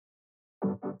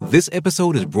This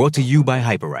episode is brought to you by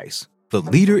Hyperice, the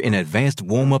leader in advanced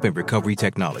warm-up and recovery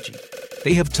technology.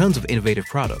 They have tons of innovative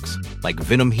products, like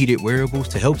Venom-heated wearables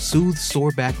to help soothe sore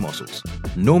back muscles,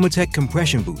 Normatec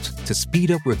compression boots to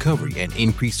speed up recovery and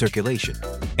increase circulation,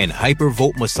 and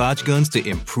Hypervolt massage guns to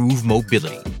improve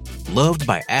mobility. Loved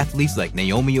by athletes like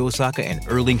Naomi Osaka and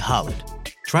Erling Haaland.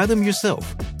 Try them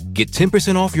yourself. Get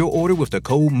 10% off your order with the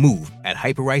code MOVE at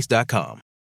hyperice.com.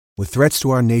 With threats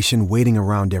to our nation waiting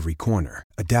around every corner,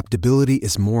 adaptability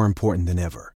is more important than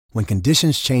ever. When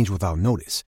conditions change without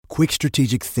notice, quick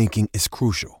strategic thinking is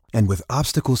crucial. And with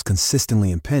obstacles consistently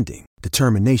impending,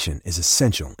 determination is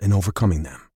essential in overcoming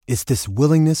them. It's this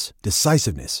willingness,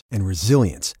 decisiveness, and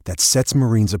resilience that sets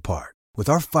Marines apart. With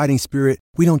our fighting spirit,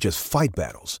 we don't just fight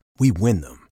battles, we win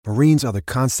them. Marines are the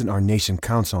constant our nation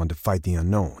counts on to fight the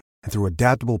unknown. And through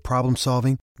adaptable problem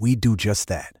solving, we do just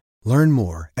that. Learn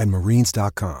more at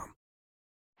marines.com.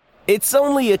 It's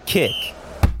only a kick,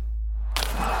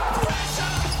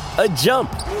 a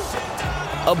jump,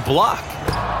 a block.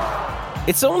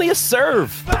 It's only a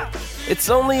serve. It's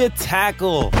only a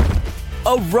tackle,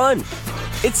 a run.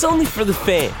 It's only for the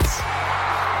fans.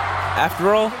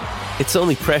 After all, it's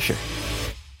only pressure.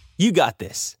 You got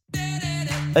this.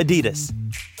 Adidas.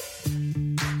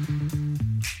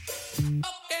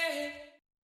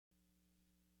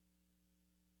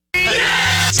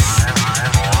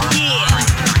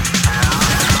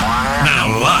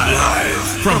 Now live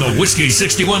from the Whiskey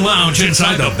 61 Lounge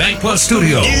inside the Bank Plus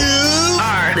studio. You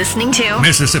are listening to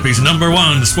Mississippi's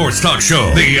 #1 sports talk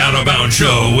show, The Out of Bounds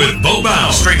Show with Bo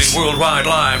Bounds. Streaming worldwide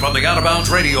live on the Out of Bounds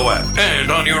radio app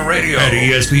and on your radio at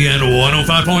ESPN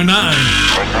 105.9.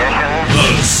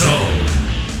 The Zone.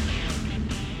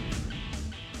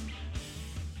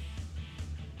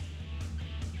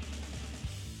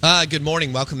 Good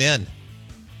morning. Welcome in.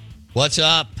 What's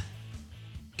up?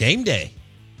 Game day.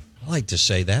 I like to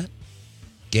say that.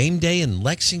 Game day in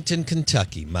Lexington,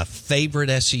 Kentucky, my favorite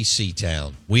SEC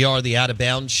town. We are the Out of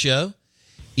Bounds Show,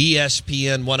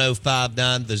 ESPN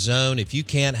 105.9 The Zone. If you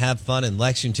can't have fun in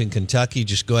Lexington, Kentucky,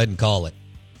 just go ahead and call it.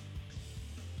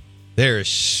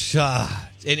 There's,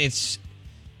 and it's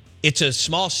a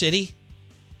small city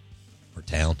or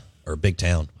town or a big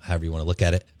town, however you want to look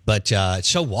at it, but it's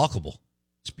so walkable.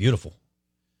 It's beautiful.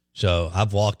 So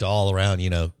I've walked all around,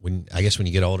 when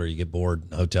you get older, you get bored in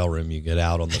the hotel room, you get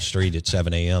out on the street at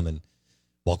 7 a.m. and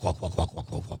walk. Go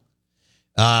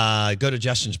to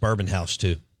Justin's Bourbon House,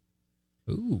 too.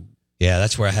 Ooh. Yeah,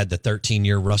 that's where I had the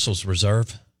 13-year Russell's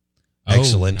Reserve. Oh,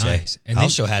 Excellent. Nice. And I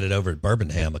also had it over at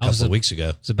Birmingham a couple of weeks ago.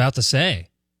 I was about to say,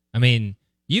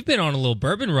 you've been on a little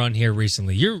bourbon run here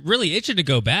recently. You're really itching to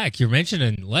go back. You're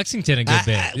mentioning Lexington a good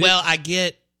bit. I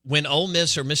get, when Ole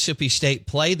Miss or Mississippi State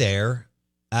play there,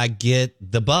 I get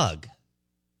the bug,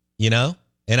 and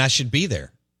I should be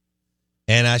there.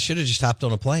 And I should have just hopped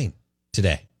on a plane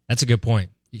today. That's a good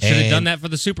point. You should have done that for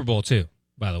the Super Bowl, too,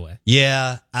 by the way.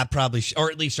 Yeah, I probably should, or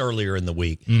at least earlier in the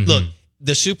week. Mm-hmm.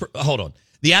 Look, hold on.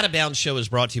 The Out of Bounds Show is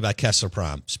brought to you by Kessler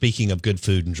Prime. Speaking of good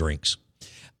food and drinks.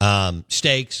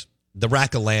 Steaks, the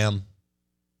rack of lamb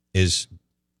is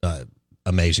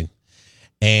amazing.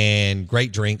 And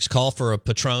great drinks. Call for a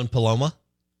Patron Paloma.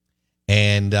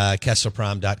 And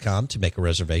KesslerPrime.com to make a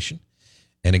reservation.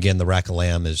 And again, the rack of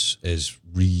lamb is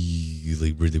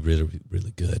really, really, really,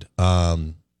 really good.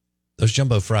 Those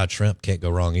jumbo fried shrimp can't go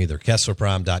wrong either.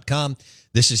 KesslerPrime.com.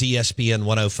 This is ESPN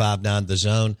 105.9 The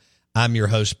Zone. I'm your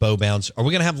host, Bo Bounds. Are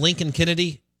we going to have Lincoln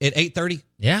Kennedy at 8:30?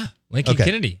 Yeah, Lincoln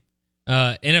Kennedy.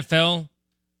 NFL,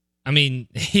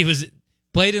 he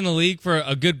played in the league for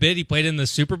a good bit. He played in the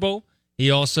Super Bowl.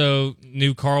 He also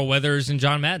knew Carl Weathers and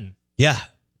John Madden. Yeah.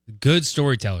 Good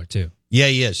storyteller, too. Yeah,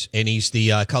 he is. And he's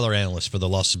the color analyst for the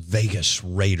Las Vegas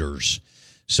Raiders.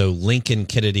 So Lincoln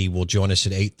Kennedy will join us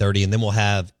at 8:30, and then we'll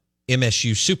have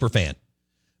MSU superfan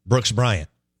Brooks Bryant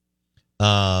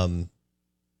at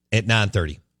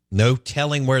 9:30. No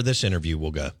telling where this interview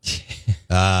will go.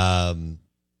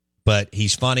 But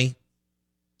he's funny.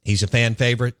 He's a fan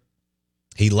favorite.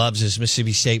 He loves his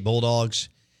Mississippi State Bulldogs.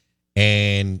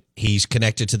 And he's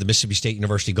connected to the Mississippi State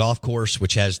University Golf Course,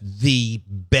 which has the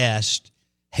best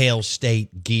Hail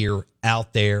State gear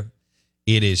out there.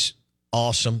 It is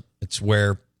awesome. It's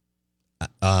where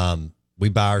we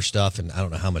buy our stuff, and I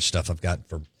don't know how much stuff I've gotten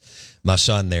for my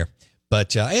son there,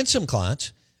 but and some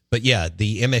clients. But yeah,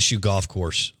 the MSU Golf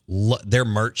Course, their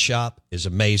merch shop is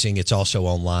amazing. It's also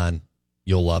online.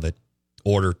 You'll love it.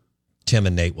 Order. Tim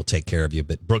and Nate will take care of you.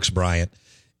 But Brooks Bryant,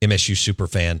 MSU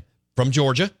superfan from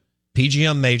Georgia.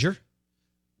 PGM major,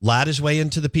 lied his way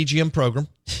into the PGM program,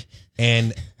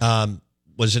 and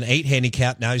was an 8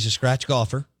 handicap. Now he's a scratch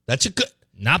golfer. That's a good,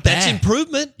 not bad. That's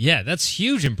improvement. Yeah, that's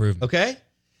huge improvement. Okay,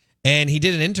 And he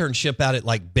did an internship out at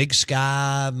like Big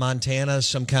Sky, Montana,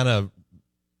 some kind of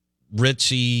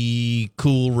ritzy,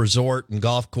 cool resort and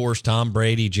golf course. Tom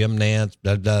Brady, Jim Nance,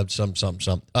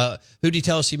 something. Who did he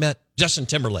tell us he met? Justin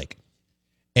Timberlake.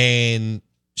 And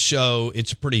so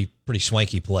it's a pretty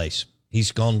swanky place.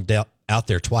 He's gone out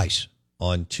there twice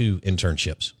on 2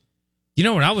 internships. You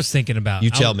know what I was thinking about? You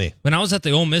tell me. When I was at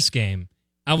the Ole Miss game,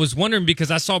 I was wondering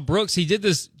because I saw Brooks, he did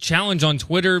this challenge on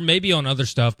Twitter, maybe on other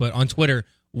stuff, but on Twitter,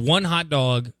 1 hot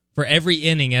dog for every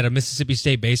inning at a Mississippi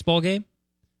State baseball game.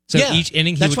 So each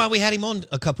inning, that's why we had him on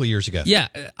a couple of years ago. Yeah,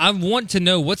 I want to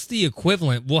know what's the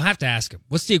equivalent. We'll have to ask him.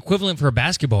 What's the equivalent for a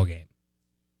basketball game?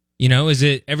 You know, is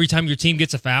it every time your team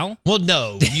gets a foul? Well,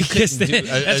 no, you couldn't do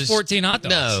that's 14 hot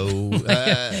dogs.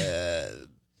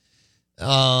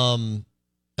 No.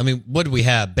 I mean, what did we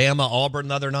have? Bama, Auburn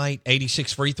the other night,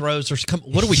 86 free throws.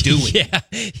 What are we doing?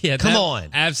 yeah. Come on,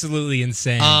 absolutely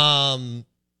insane.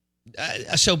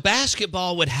 So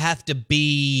basketball would have to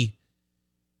be.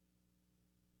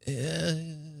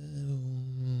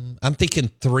 I'm thinking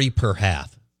 3 per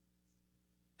half.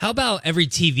 How about every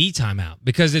TV timeout?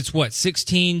 Because it's what,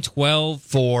 16, 12?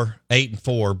 4, 8 and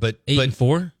 4. But 8 and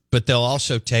 4? But they'll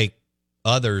also take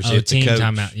others if the team coach,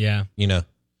 timeout, yeah. You know.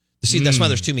 See, that's why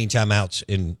there's too many timeouts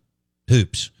in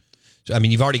hoops. So, I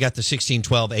mean, you've already got the 16,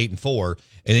 12, 8 and 4,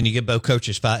 and then you give both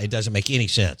coaches 5. It doesn't make any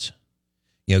sense.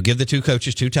 You know, give the 2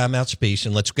 coaches 2 timeouts apiece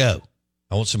and let's go.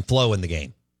 I want some flow in the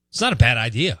game. It's not a bad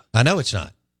idea. I know it's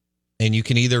not. And you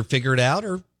can either figure it out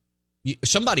or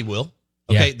somebody will.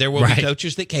 Okay, there will be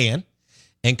coaches that can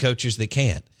and coaches that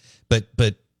can't. But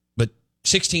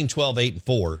 16, 12, 8, and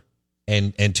 4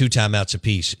 and 2 timeouts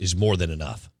apiece is more than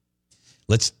enough.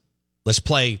 Let's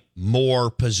play more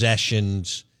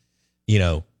possessions,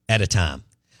 at a time.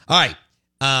 All right.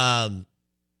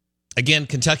 Again,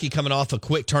 Kentucky coming off a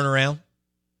quick turnaround.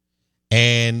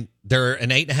 And they're an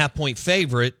 8.5-point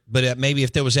favorite, but maybe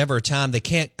if there was ever a time they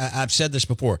can't, I've said this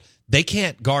before, they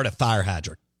can't guard a fire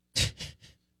hydrant.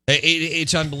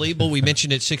 It's unbelievable. We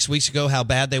mentioned it 6 weeks ago how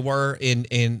bad they were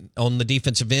on the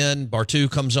defensive end. Bartu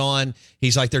comes on.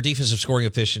 He's like, their defensive scoring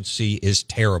efficiency is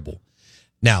terrible.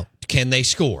 Now, can they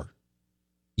score?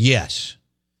 Yes.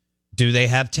 Do they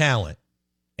have talent?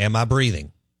 Am I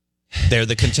breathing? They're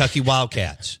the Kentucky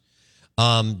Wildcats.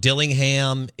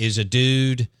 Dillingham is a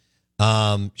dude.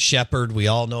 Shepard, we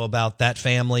all know about that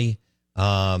family.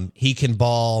 He can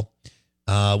ball.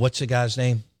 What's the guy's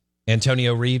name?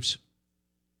 Antonio Reeves.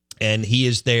 And he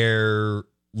is their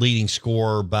leading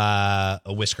scorer by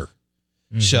a whisker.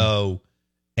 Mm-hmm. So,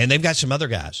 and they've got some other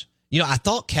guys. I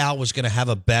thought Cal was going to have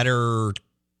a better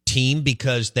team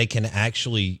because they can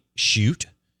actually shoot.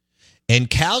 And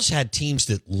Cal's had teams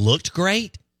that looked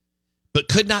great, but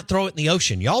could not throw it in the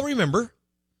ocean. Y'all remember?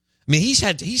 I mean, he's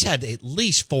had at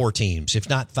least 4 teams, if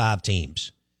not 5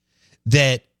 teams,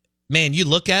 that, man, you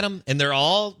look at them and they're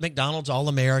all McDonald's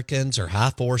All-Americans or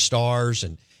high 4 stars,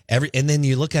 and then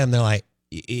you look at them, they're like,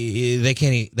 they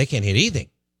can't hit anything.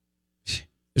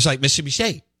 It's like Mississippi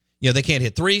State. They can't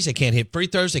hit threes, they can't hit free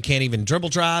throws, they can't even dribble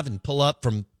drive and pull up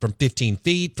from 15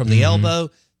 feet from the elbow.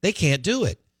 They can't do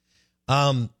it.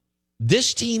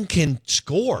 This team can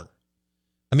score.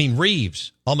 I mean,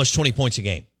 Reeves, almost 20 points a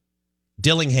game.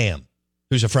 Dillingham,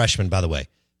 who's a freshman, by the way,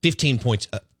 15 points,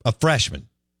 a freshman.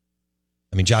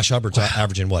 I mean, Josh Hubbard's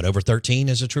averaging what, over 13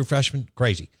 as a true freshman?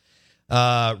 Crazy.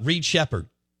 Reed Shepard,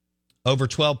 over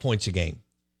 12 points a game.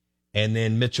 And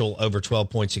then Mitchell, over 12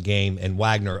 points a game. And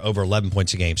Wagner, over 11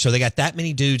 points a game. So they got that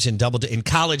many dudes in in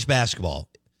college basketball.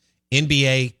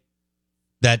 NBA,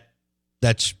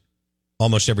 that's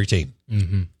almost every team.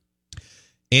 Mm-hmm.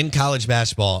 In college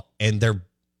basketball, and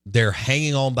they're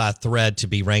hanging on by a thread to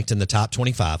be ranked in the top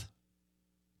 25.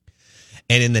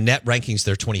 And in the net rankings,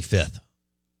 they're 25th.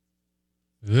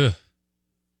 Ugh.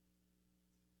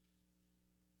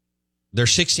 They're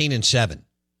 16-7.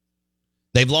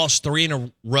 They've lost 3 in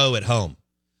a row at home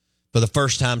for the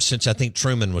first time since I think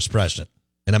Truman was president.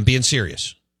 And I'm being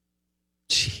serious.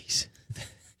 Jeez.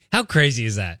 How crazy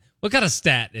is that? What kind of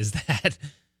stat is that?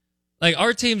 Like,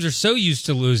 our teams are so used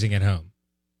to losing at home.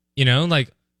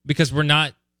 Because we're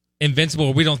not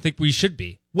invincible, we don't think we should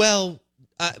be. Well,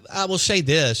 I will say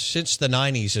this, since the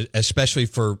 90s, especially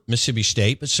for Mississippi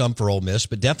State, but some for Ole Miss,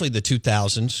 but definitely the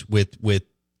 2000s with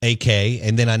AK,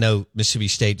 and then I know Mississippi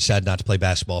State decided not to play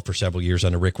basketball for several years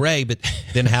under Rick Ray, but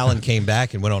then Howland came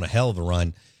back and went on a hell of a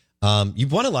run.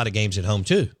 You've won a lot of games at home,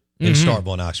 too, in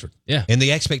Starkville and Oxford. Yeah. And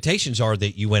the expectations are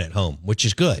that you win at home, which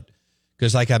is good.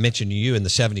 Because like I mentioned to you in the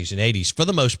 70s and 80s, for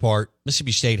the most part,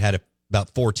 Mississippi State had about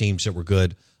 4 teams that were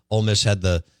good. Ole Miss had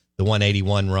the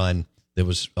 181 run that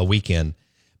was a weekend.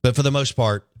 But for the most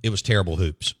part, it was terrible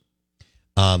hoops.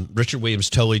 Richard Williams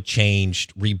totally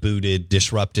changed, rebooted,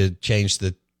 disrupted, changed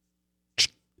the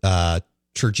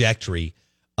trajectory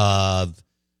of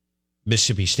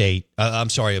Mississippi State.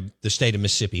 The state of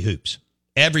Mississippi hoops.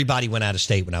 Everybody went out of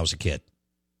state when I was a kid.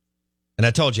 And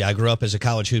I told you, I grew up as a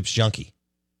college hoops junkie.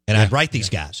 And I'd write these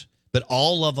guys. But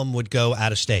all of them would go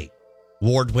out of state.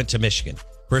 Ward went to Michigan.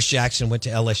 Chris Jackson went to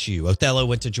LSU. Othello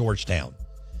went to Georgetown.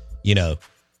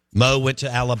 Mo went to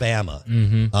Alabama.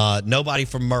 Mm-hmm. Nobody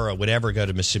from Murrah would ever go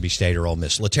to Mississippi State or Ole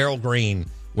Miss. Laterral Green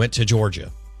went to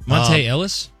Georgia. Monte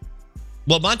Ellis?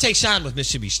 Well, Monte signed with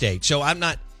Mississippi State, so I'm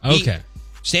not... Okay.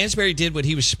 Stansbury did what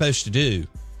he was supposed to do.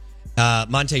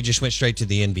 Monte just went straight to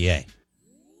the NBA.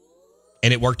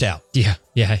 And it worked out. Yeah,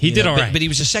 he did all right. But he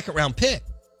was a second-round pick,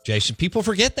 Jason. People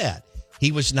forget that.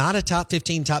 He was not a top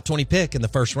 15, top 20 pick in the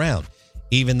first round,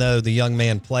 even though the young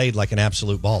man played like an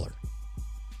absolute baller.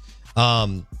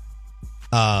 I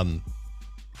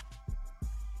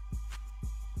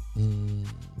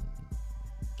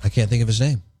can't think of his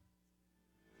name.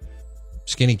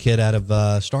 Skinny kid out of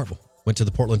Starkville. Went to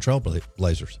the Portland Trail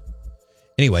Blazers.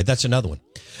 Anyway, that's another one.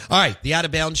 All right, the Out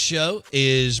of Bounds Show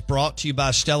is brought to you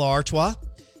by Stella Artois,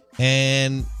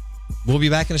 and we'll be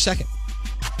back in a second.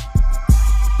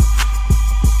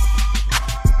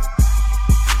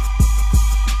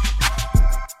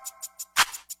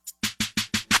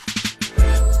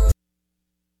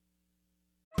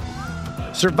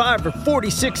 Survivor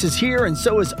 46 is here, and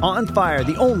so is On Fire,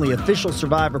 the only official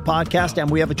Survivor podcast, and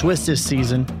we have a twist this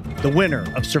season. The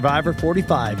winner of Survivor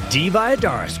 45, Dee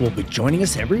Valladares, will be joining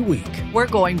us every week. We're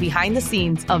going behind the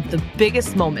scenes of the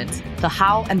biggest moments, the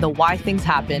how and the why things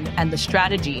happen, and the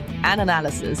strategy and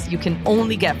analysis you can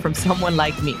only get from someone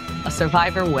like me, a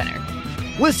Survivor winner.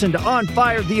 Listen to On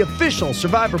Fire, the official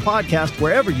Survivor podcast,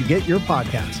 wherever you get your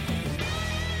podcasts.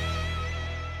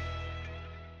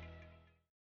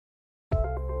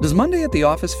 Does Monday at the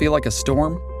office feel like a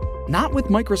storm? Not with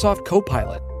Microsoft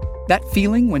Copilot. That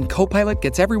feeling when Copilot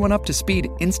gets everyone up to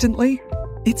speed instantly?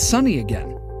 It's sunny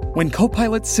again. When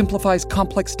Copilot simplifies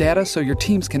complex data so your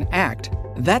teams can act,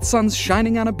 that sun's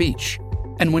shining on a beach.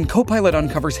 And when Copilot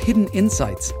uncovers hidden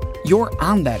insights, you're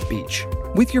on that beach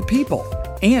with your people,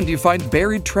 and you find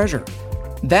buried treasure.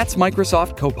 That's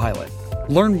Microsoft Copilot.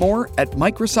 Learn more at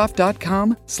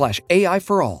Microsoft.com/AI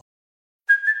for all.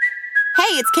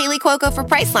 Hey, it's Kaylee Cuoco for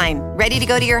Priceline. Ready to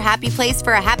go to your happy place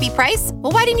for a happy price?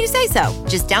 Well, why didn't you say so?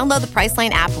 Just download the Priceline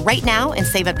app right now and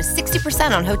save up to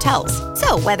 60% on hotels.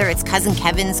 So whether it's Cousin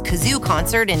Kevin's Kazoo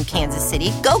Concert in Kansas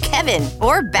City, go Kevin,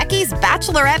 or Becky's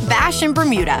Bachelorette Bash in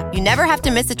Bermuda, you never have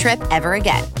to miss a trip ever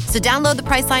again. So download the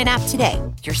Priceline app today.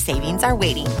 Your savings are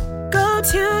waiting. Go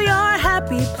to your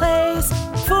happy place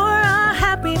for a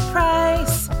happy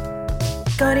price.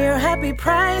 Go to your happy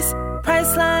price,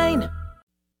 Priceline.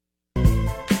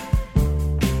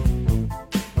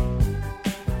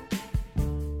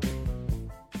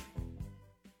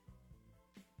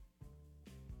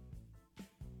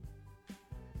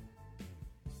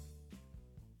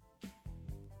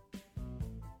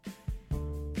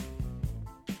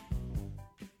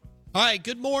 All right,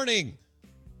 good morning.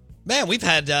 Man, we've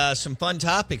had some fun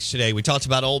topics today. We talked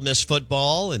about Ole Miss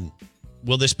football, and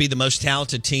will this be the most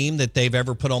talented team that they've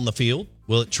ever put on the field?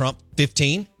 Will it trump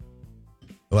 15?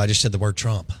 Oh, I just said the word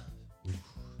Trump.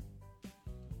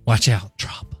 Watch out.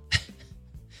 Trump.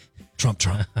 Trump.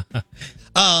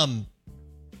 I've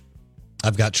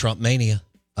got Trump mania.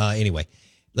 Anyway,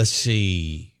 let's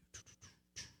see.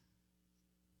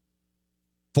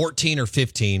 14 or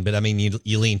 15, but I mean,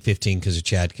 you lean 15 because of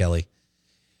Chad Kelly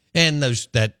and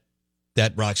that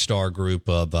rock star group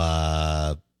of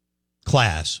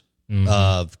class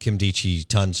of Kim Deechie,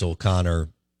 Tunsil, Connor,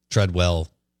 Treadwell,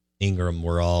 Ingram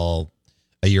were all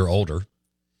a year older.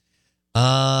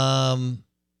 So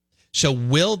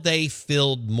will they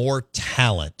field more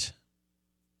talent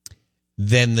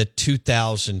than the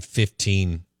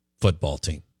 2015 football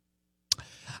team?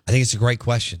 I think it's a great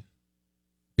question.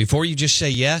 Before you just say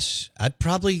yes, I'd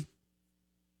probably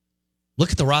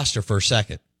look at the roster for a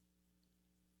second.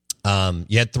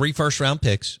 You had 3 first-round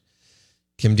picks,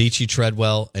 Kim Deechie,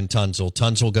 Treadwell, and Tunsil.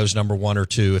 Tunsil goes number 1 or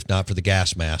 2, if not for the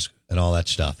gas mask and all that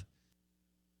stuff.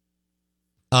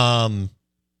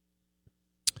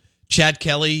 Chad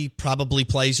Kelly probably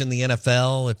plays in the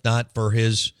NFL, if not for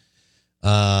his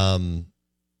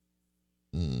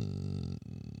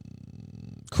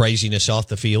craziness off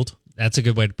the field. That's a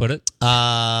good way to put it.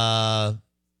 Connor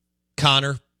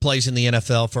plays in the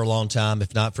NFL for a long time,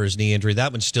 if not for his knee injury.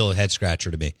 That one's still a head scratcher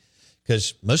to me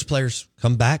because most players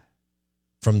come back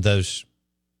from those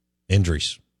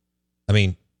injuries. I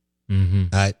mean,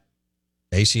 ACL,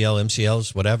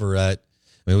 MCLs, whatever. I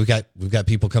mean, we've got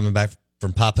people coming back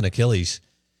from popping Achilles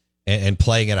and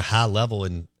playing at a high level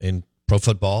in pro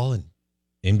football and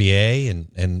NBA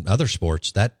and other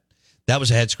sports. That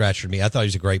was a head scratcher to me. I thought he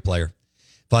was a great player.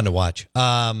 Fun to watch.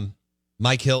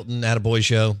 Mike Hilton, Attaboy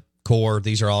Show, Core,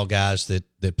 these are all guys that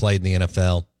played in the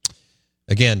NFL.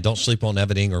 Again, don't sleep on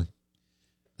Evan Ingram.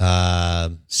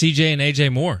 CJ and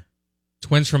AJ Moore,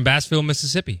 twins from Bassville,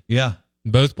 Mississippi. Yeah.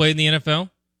 Both played in the NFL.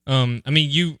 Then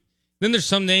there's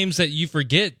some names that you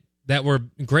forget that were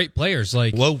great players.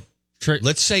 Like, whoa,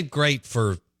 let's say great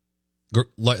for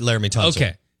Laramie Tunsil.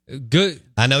 Okay, good.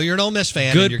 I know you're an Ole Miss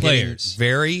fan. Good and you're players.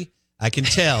 I can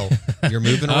tell you're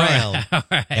moving around. All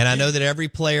right. And I know that every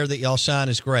player that y'all sign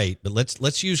is great, but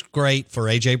let's use great for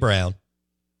AJ Brown,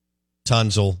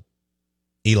 Tunsil,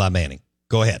 Eli Manning.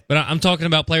 Go ahead. But I'm talking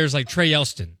about players like Trey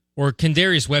Elston or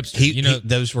Kendarius Webster.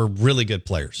 Those were really good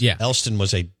players. Yeah. Elston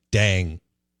was a dang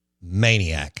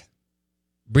maniac.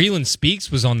 Breland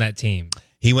Speaks was on that team.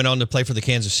 He went on to play for the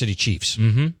Kansas City Chiefs.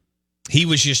 Mm-hmm. He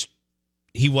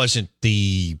wasn't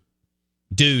the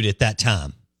dude at that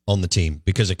time on the team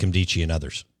because of Kimdichie and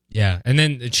others. Yeah. And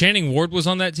then Channing Ward was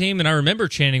on that team. And I remember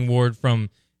Channing Ward from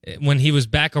when he was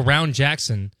back around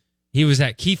Jackson. He was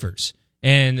at Kiefer's.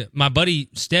 And my buddy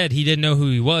Stead, he didn't know who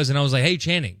he was. And I was like, hey,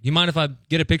 Channing, you mind if I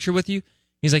get a picture with you?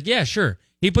 He's like, yeah, sure.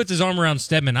 He puts his arm around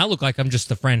Stedman. I look like I'm just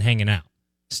a friend hanging out.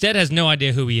 Stead has no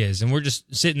idea who he is. And we're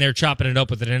just sitting there chopping it up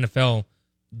with an NFL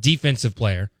defensive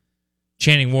player.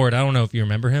 Channing Ward, I don't know if you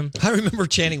remember him. I remember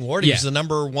Channing Ward. He was the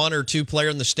number 1 or 2 player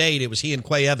in the state. It was he and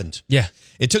Quay Evans. Yeah.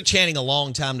 It took Channing a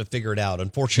long time to figure it out.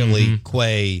 Unfortunately,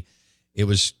 Quay, it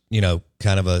was,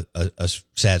 kind of a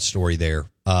sad story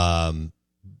there.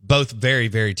 Both very,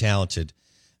 very talented.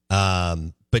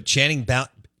 But Channing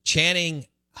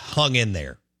hung in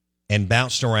there and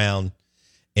bounced around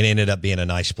and ended up being a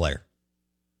nice player.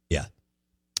 Yeah.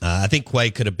 I think Quay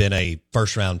could have been a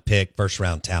first-round pick,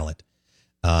 first-round talent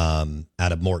out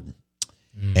of Morton.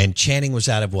 And Channing was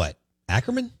out of what?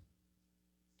 Ackerman?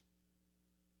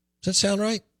 Does that sound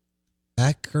right?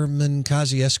 Ackerman,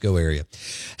 Kosciuszko area.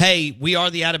 Hey, we are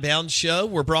the Out of Bounds Show.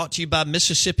 We're brought to you by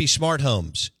Mississippi Smart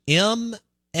Homes.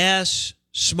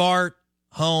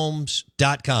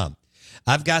 MSSmartHomes.com.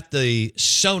 I've got the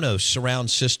Sonos surround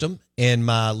system in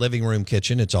my living room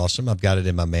kitchen. It's awesome. I've got it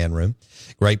in my man room.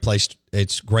 Great place.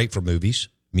 It's great for movies,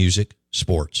 music,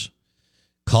 sports.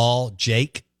 Call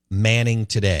Jake Manning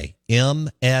today.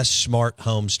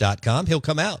 MSSmartHomes.com. He'll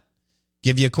come out,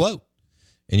 give you a quote,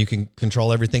 and you can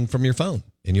control everything from your phone,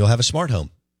 and you'll have a smart home.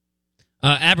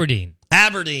 Aberdeen. I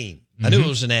knew it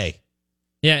was an A.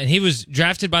 Yeah, and he was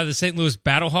drafted by the St. Louis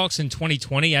Battlehawks in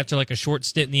 2020 after like a short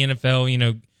stint in the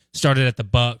NFL, started at the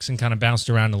Bucks and kind of bounced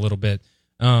around a little bit.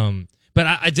 But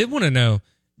I did want to know,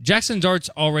 Jaxson Dart's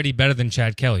already better than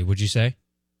Chad Kelly, would you say?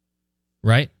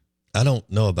 Right? I don't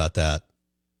know about that.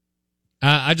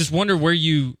 I just wonder where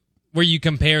you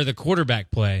compare the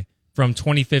quarterback play from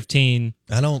 2015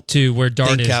 to where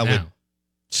Dart is now. Would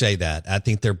say that. I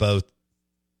think they're both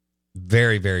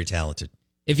very, very talented.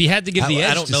 If you had to give the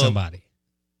edge to somebody.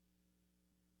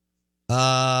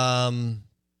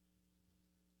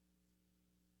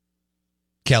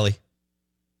 Kelly.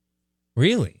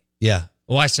 Really? Yeah.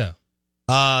 Why so?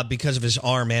 Because of his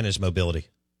arm and his mobility.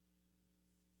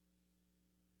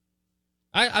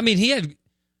 I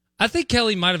think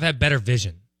Kelly might have had better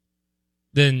vision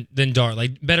than Dart,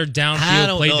 like better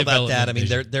downfield play development. I don't know about that. I mean,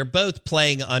 vision. they're both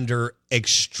playing under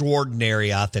extraordinary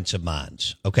offensive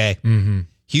minds. Okay,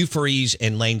 Hugh Freeze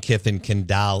and Lane Kiffin can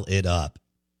dial it up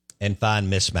and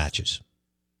find mismatches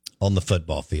on the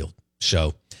football field.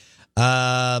 So,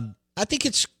 I think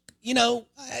it's look,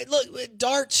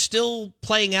 Dart's still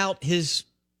playing out his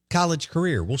college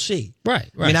career. We'll see.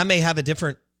 Right. I mean, I may have a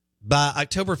different. By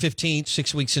October 15th,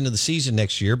 6 weeks into the season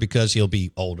next year, because he'll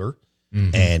be older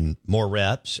and more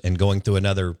reps and going through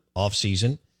another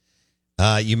offseason,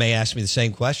 you may ask me the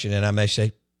same question, and I may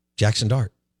say Jaxson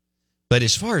Dart. But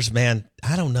as far as, I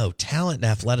don't know, talent and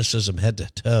athleticism head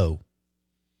to toe,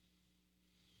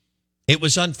 it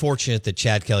was unfortunate that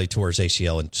Chad Kelly tore his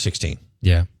ACL in 2016.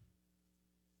 Yeah.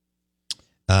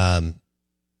 And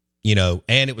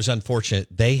it was unfortunate.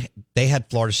 They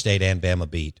had Florida State and Bama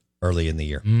beat early in the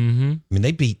year. Mm-hmm. I mean,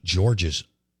 they beat Georgia's.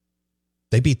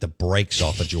 They beat the brakes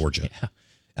off of Georgia. Yeah.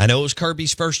 I know it was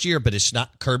Kirby's first year, but it's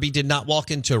not. Kirby did not walk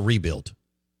into a rebuild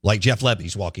like Jeff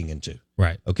Levy's walking into.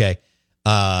 Right. Okay.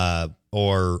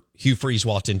 Or Hugh Freeze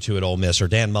walked into at Ole Miss, or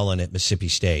Dan Mullen at Mississippi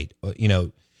State.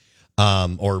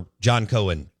 Or John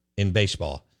Cohen in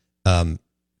baseball.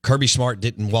 Kirby Smart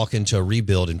didn't walk into a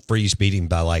rebuild and Freeze beat him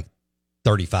by like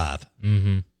 35.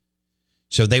 Mm-hmm.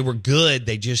 So they were good.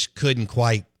 They just couldn't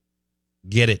quite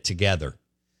get it together.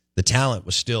 The talent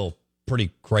was still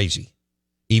pretty crazy.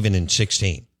 even in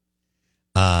 16.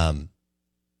 But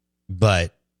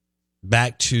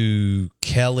back to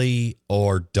Kelly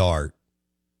or Dart.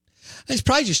 It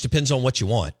probably just depends on what you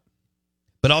want.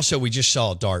 But also, we just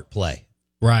saw Dart play.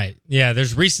 Right. Yeah,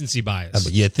 there's recency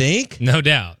bias. You think? No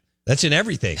doubt. That's in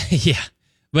everything. Yeah.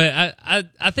 But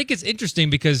I think it's interesting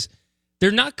because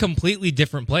they're not completely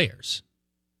different players.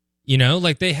 You know,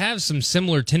 like they have some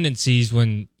similar tendencies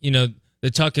when, you know,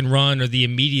 the tuck and run or the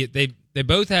immediate. They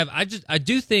both have. I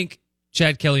do think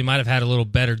Chad Kelly might have had a little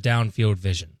better downfield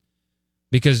vision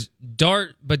because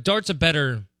Dart's a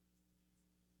better.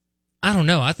 I don't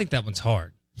know. I think that one's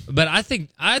hard, but I think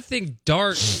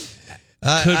Dart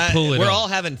could pull it. We're off. all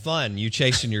having fun. You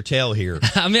chasing your tail here.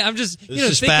 I mean, I'm just this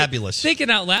is fabulous. Thinking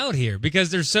out loud here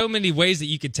because there's so many ways that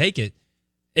you could take it.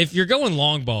 If you're going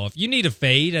long ball, if you need a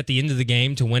fade at the end of the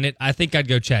game to win it, I think I'd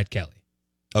go Chad Kelly.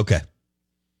 Okay.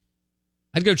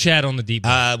 I'd go Chad on the deep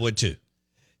ball. I would too.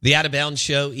 The Out of Bounds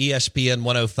Show, ESPN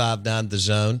 105.9 The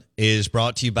Zone, is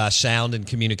brought to you by Sound and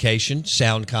Communication,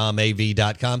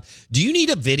 soundcomav.com. Do you need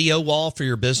a video wall for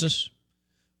your business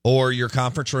or your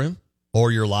conference room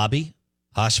or your lobby,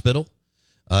 hospital,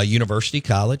 university,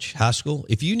 college, high school?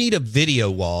 If you need a video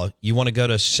wall, you want to go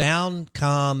to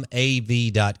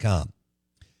soundcomav.com.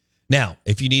 Now,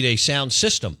 if you need a sound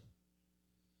system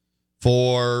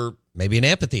for maybe an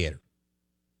amphitheater,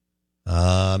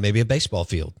 maybe a baseball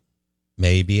field,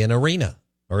 maybe an arena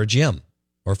or a gym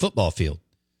or a football field,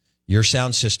 your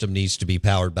sound system needs to be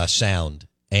powered by Sound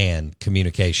and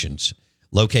Communications.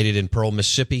 Located in Pearl,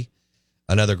 Mississippi,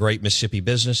 another great Mississippi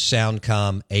business,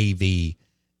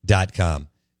 soundcomav.com.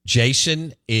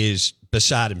 Jason is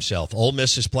beside himself. Ole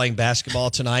Miss is playing basketball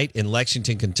tonight in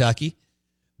Lexington, Kentucky.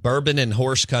 Bourbon and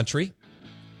horse country.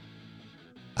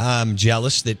 I'm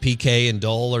jealous that PK and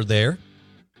Dole are there.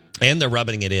 And they're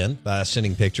rubbing it in by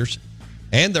sending pictures.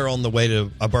 And they're on the way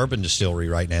to a bourbon distillery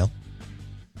right now.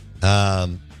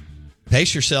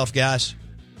 Pace yourself, guys.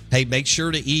 Hey, make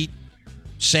sure to eat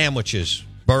sandwiches,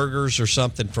 burgers, or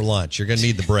something for lunch. You're going to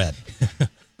need the bread.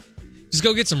 Just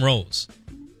go get some rolls.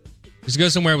 Just go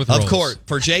somewhere with rolls. Of course.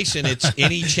 For Jason, it's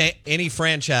any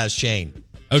franchise chain.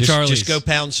 Oh, Charlie's. Just go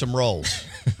pound some rolls.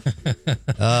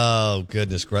 Oh,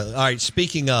 goodness. All right,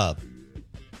 speaking of,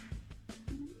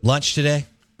 lunch today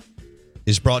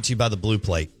is brought to you by the Blue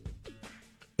Plate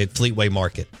at Fleetway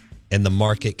Market and the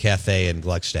Market Cafe in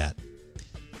Gluckstadt.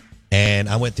 And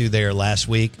I went through there last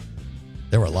week.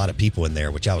 There were a lot of people in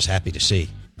there, which I was happy to see.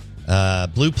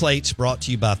 Blue Plate's brought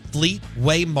to you by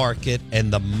Fleetway Market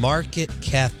and the Market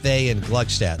Cafe in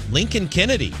Gluckstadt. Lincoln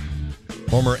Kennedy,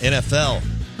 former NFL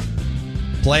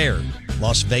player,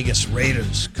 Las Vegas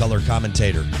Raiders color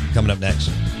commentator, coming up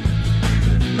next.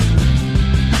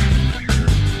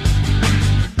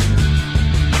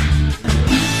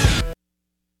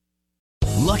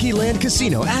 Lucky Land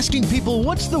Casino, asking people,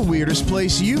 what's the weirdest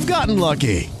place you've gotten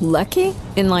lucky? Lucky?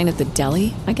 In line at the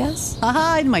deli, I guess?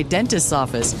 Aha, in my dentist's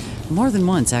office. More than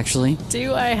once, actually.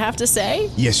 Do I have to say?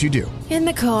 Yes, you do. In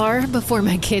the car before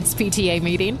my kids' PTA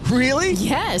meeting. Really?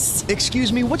 Yes.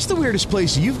 Excuse me, what's the weirdest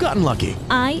place you've gotten lucky?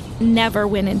 I never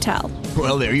win and tell.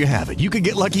 Well, there you have it. You can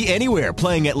get lucky anywhere,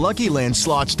 playing at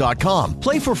LuckyLandSlots.com.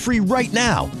 Play for free right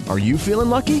now. Are you feeling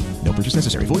lucky? No purchase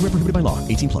necessary. Void where prohibited by law.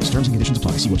 18+. Terms and conditions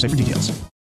apply. See website for details.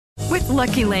 With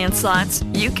Lucky Land Slots,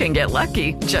 you can get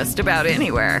lucky just about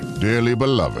anywhere. Dearly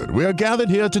beloved, we are gathered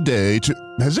here today to...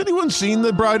 Has anyone seen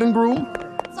the bride and groom?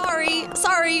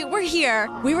 Sorry, we're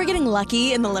here. We were getting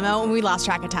lucky in the limo and we lost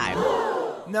track of time.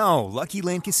 No, Lucky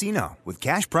Land Casino, with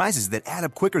cash prizes that add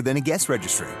up quicker than a guest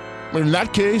registry. In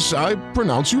that case, I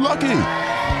pronounce you lucky.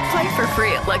 Play for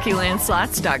free at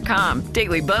LuckyLandSlots.com.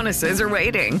 Daily bonuses are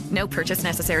waiting. No purchase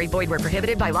necessary. Void where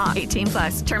prohibited by law.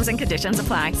 18+. Terms and conditions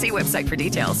apply. See website for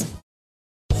details.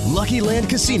 Lucky Land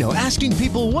Casino, asking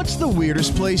people, what's the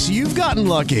weirdest place you've gotten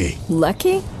lucky?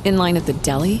 Lucky? In line at the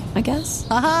deli, I guess?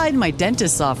 Aha, in my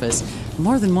dentist's office.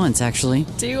 More than once, actually.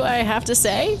 Do I have to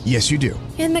say? Yes, you do.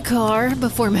 In the car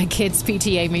before my kids'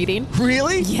 PTA meeting.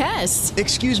 Really? Yes.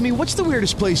 Excuse me, what's the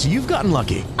weirdest place you've gotten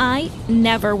lucky? I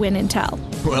never win and tell.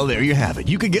 Well, there you have it.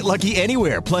 You can get lucky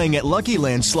anywhere, playing at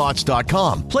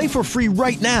LuckyLandSlots.com. Play for free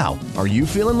right now. Are you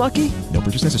feeling lucky? No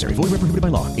purchase necessary. Void where prohibited by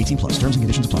law. 18+. Terms and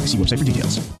conditions apply. See website for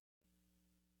details.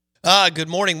 Good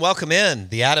morning. Welcome in.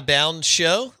 The Out of Bounds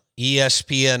Show,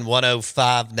 ESPN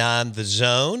 105.9 The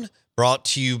Zone, brought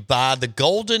to you by the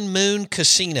Golden Moon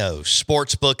Casino,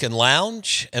 Sportsbook and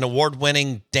Lounge, and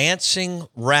award-winning Dancing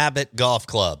Rabbit Golf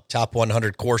Club, top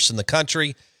 100 course in the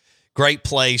country. Great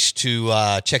place to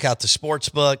check out the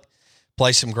sportsbook,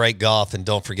 play some great golf, and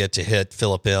don't forget to hit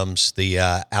Philip M's, the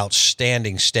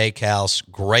outstanding steakhouse,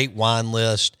 great wine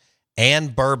list,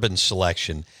 and bourbon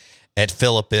selection at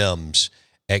Philip M's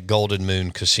at Golden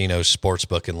Moon Casino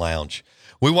Sportsbook and Lounge.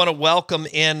 We want to welcome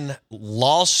in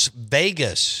Las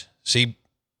Vegas. See,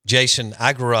 Jason,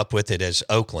 I grew up with it as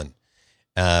Oakland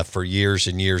for years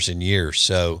and years and years.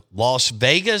 So Las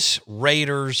Vegas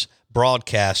Raiders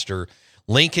broadcaster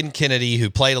Lincoln Kennedy, who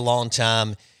played a long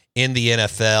time in the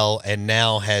NFL and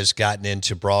now has gotten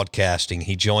into broadcasting.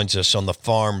 He joins us on the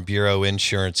Farm Bureau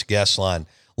Insurance guest line.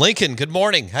 Lincoln, good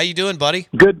morning. How you doing, buddy?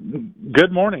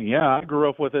 Good morning. Yeah, I grew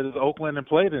up with it as Oakland and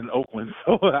played in Oakland,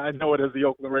 so I know it as the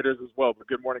Oakland Raiders as well. But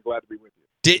good morning, glad to be with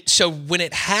you. So when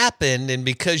it happened, and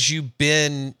because you've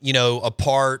been, a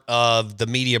part of the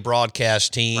media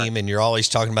broadcast team, and you're always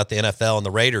talking about the NFL and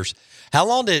the Raiders, how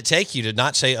long did it take you to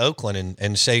not say Oakland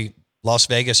and say Las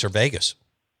Vegas or Vegas?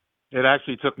 It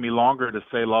actually took me longer to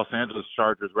say Los Angeles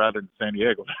Chargers rather than San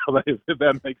Diego, if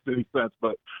that makes any sense.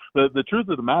 But the truth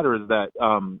of the matter is that,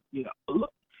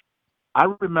 look, I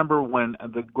remember when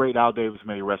the great Al Davis,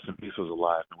 may he rest in peace, was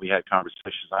alive, and we had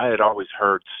conversations. I had always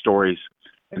heard stories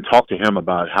and talked to him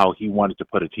about how he wanted to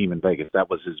put a team in Vegas. That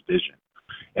was his vision.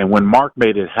 And when Mark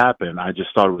made it happen, I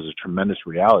just thought it was a tremendous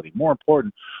reality. More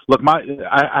important, look,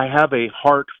 I have a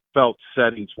heartfelt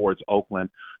setting towards Oakland.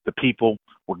 The people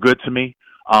were good to me.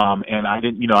 And I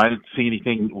didn't see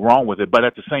anything wrong with it. But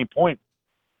at the same point,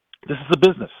 this is a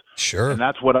business. Sure. And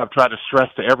that's what I've tried to stress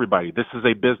to everybody. This is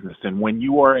a business. And when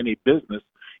you are in a business,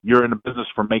 you're in a business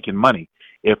for making money.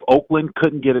 If Oakland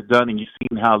couldn't get it done, and you've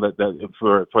seen how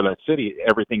for that city,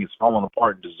 everything is falling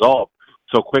apart and dissolved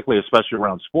so quickly, especially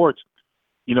around sports,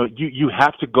 you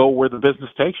have to go where the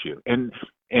business takes you. And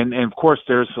of course,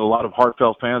 there's a lot of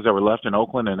heartfelt fans that were left in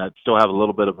Oakland, and I still have a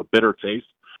little bit of a bitter taste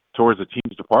towards the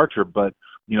team's departure. But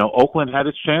Oakland had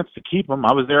its chance to keep him.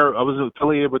 I was there. I was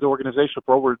affiliated with the organization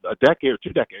for over a decade or 2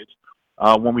 decades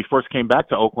when we first came back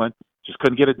to Oakland. Just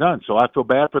couldn't get it done. So I feel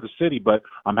bad for the city, but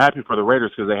I'm happy for the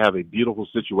Raiders because they have a beautiful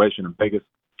situation in Vegas,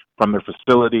 from their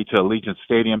facility to Allegiant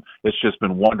Stadium. It's just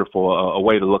been wonderful, a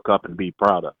way to look up and be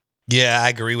proud of. Yeah, I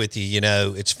agree with you.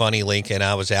 It's funny, Lincoln.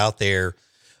 I was out there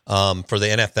for the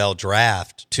NFL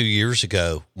draft 2 years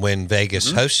ago when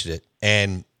Vegas hosted it,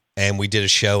 and we did a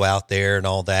show out there and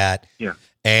all that. Yeah.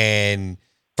 And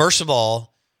first of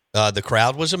all, the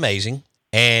crowd was amazing,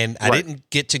 and I didn't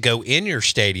get to go in your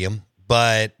stadium,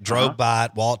 but drove by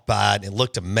it, walked by it, and it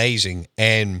looked amazing.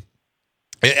 And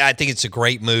I think it's a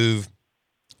great move,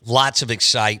 lots of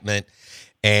excitement,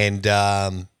 and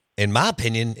in my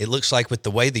opinion, it looks like with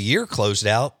the way the year closed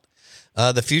out,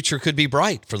 the future could be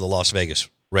bright for the Las Vegas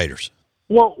Raiders.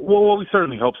 Well, we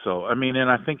certainly hope so. I mean,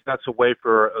 and I think that's a way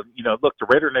for, look, the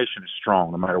Raider Nation is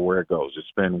strong no matter where it goes.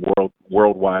 It's been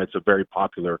worldwide. It's a very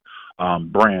popular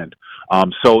brand.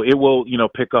 So it will,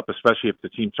 pick up, especially if the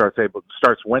team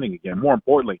starts winning again. More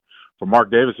importantly, from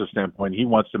Mark Davis's standpoint, he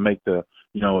wants to make a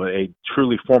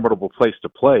truly formidable place to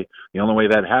play. The only way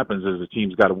that happens is the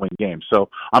team's got to win games. So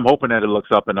I'm hoping that it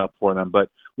looks up and up for them. But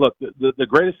look, the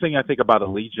greatest thing I think about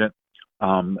Allegiant,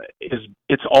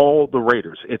 it's all the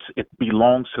Raiders. It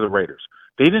belongs to the Raiders.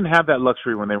 They didn't have that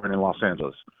luxury when they were in Los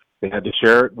Angeles. They had to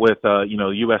share it with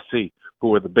USC, who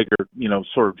were the bigger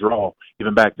sort of draw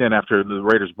even back then after the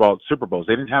Raiders brought Super Bowls.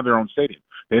 They didn't have their own stadium.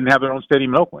 They didn't have their own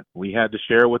stadium in Oakland. We had to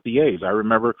share with the A's. I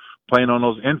remember playing on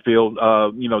those infield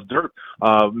dirt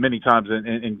many times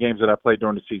in games that I played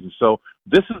during the season. So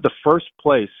this is the first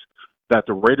place that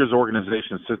the Raiders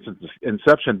organization since its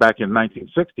inception back in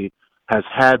 1960 has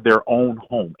had their own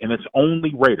home, and it's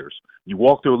only Raiders. You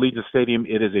walk through Allegiant Stadium,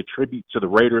 it is a tribute to the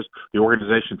Raiders, the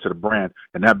organization, to the brand,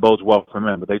 and that bodes well for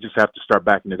them. But they just have to start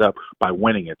backing it up by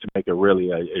winning it to make it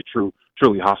really a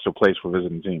truly hostile place for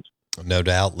visiting teams. No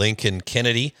doubt. Lincoln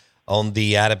Kennedy on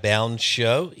the Out of Bounds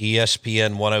show,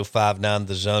 ESPN 105.9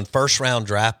 The Zone, first-round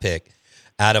draft pick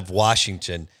out of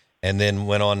Washington, and then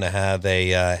went on to have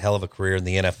a hell of a career in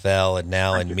the NFL and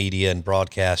now in media and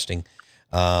broadcasting.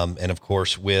 And, of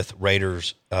course, with Raider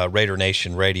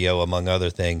Nation Radio, among other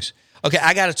things. Okay,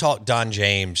 I got to talk Don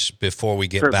James before we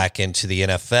get back into the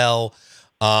NFL.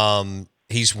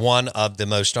 He's one of the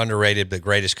most underrated but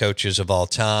greatest coaches of all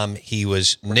time. He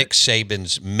was Nick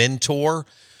Saban's mentor.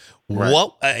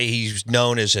 He's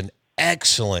known as an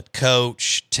excellent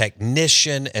coach,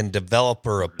 technician, and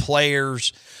developer of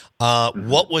players.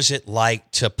 What was it like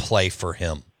to play for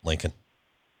him, Lincoln?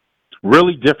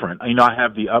 Really different. I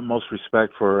have the utmost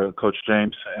respect for Coach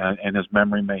James and his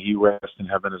memory. May he rest in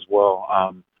heaven as well.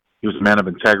 He was a man of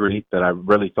integrity that I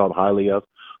really thought highly of.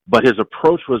 But his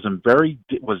approach was very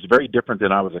different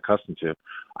than I was accustomed to.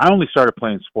 I only started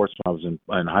playing sports when I was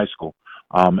in high school.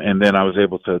 And then I was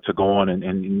able to go on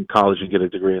in college and get a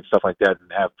degree and stuff like that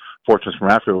and have fortunes from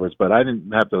afterwards. But I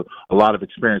didn't have a lot of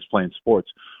experience playing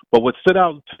sports. But what stood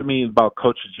out to me about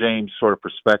Coach James' sort of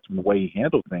perspective and the way he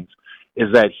handled things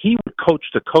is that he would coach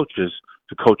the coaches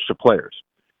to coach the players.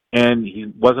 And he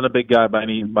wasn't a big guy by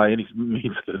any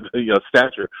means,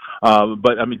 stature.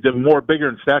 But I mean, more bigger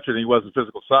in stature than he was in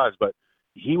physical size. But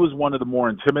he was one of the more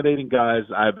intimidating guys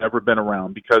I've ever been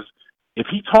around, because if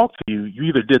he talked to you, you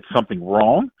either did something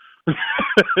wrong.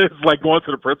 It's like going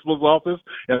to the principal's office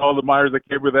and all the mires that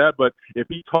came with that. But if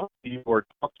he talked to you or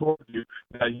talked towards you,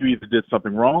 you either did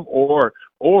something wrong or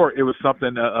it was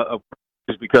something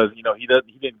because he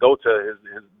didn't go to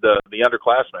the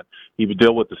underclassmen. He would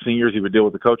deal with the seniors. He would deal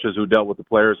with the coaches who dealt with the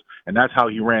players, and that's how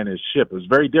he ran his ship. It was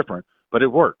very different, but it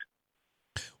worked.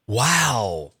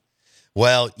 Wow.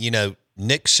 Well,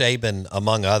 Nick Saban,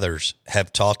 among others,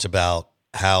 have talked about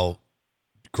how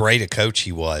great a coach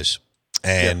he was,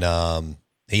 and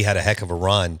he had a heck of a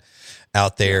run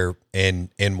out there in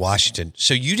Washington.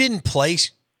 So you didn't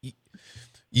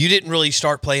really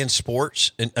start playing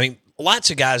sports, and I mean,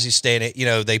 lots of guys who stay in it,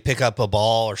 they pick up a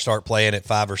ball or start playing at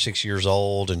 5 or 6 years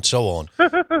old and so on.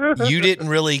 You didn't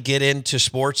really get into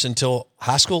sports until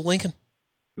high school, Lincoln?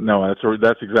 No,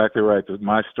 that's exactly right.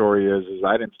 My story is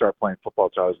I didn't start playing football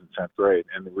until I was in 10th grade,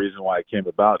 and the reason why it came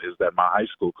about is that my high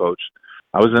school coach,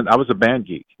 I was a band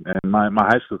geek, and my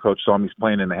high school coach saw me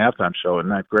playing in the halftime show in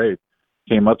 9th grade,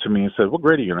 came up to me and said, "What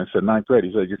grade are you in?" I said, 9th grade.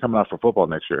 He said, "You're coming out for football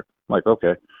next year." I'm like,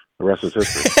 okay, the rest is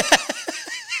history.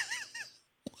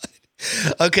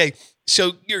 Okay,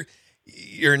 so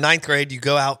you're in 9th grade. You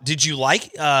go out. Did you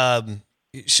like?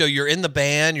 So you're in the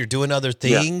band. You're doing other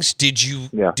things.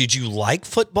 Yeah. Did you like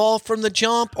football from the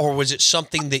jump, or was it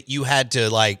something that you had to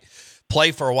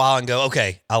play for a while and go,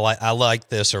 okay, I like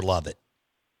this or love it?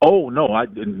 Oh no, I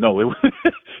didn't know it.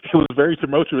 It was very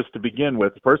tumultuous to begin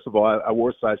with. First of all, I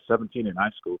wore size 17 in high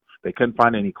school. They couldn't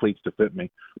find any cleats to fit me.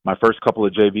 My first couple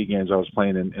of JV games, I was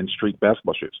playing in street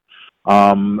basketball shoes.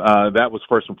 That was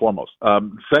first and foremost.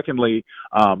 Secondly,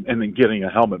 and then getting a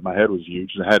helmet. My head was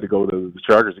huge, and I had to go to the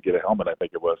Chargers to get a helmet, I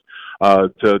think it was,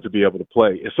 to be able to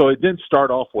play. So it didn't start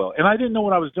off well, and I didn't know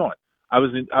what I was doing. I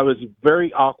was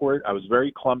very awkward. I was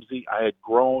very clumsy. I had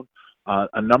grown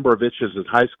a number of inches in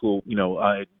high school.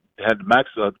 I had max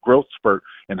growth spurt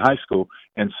in high school,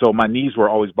 and so my knees were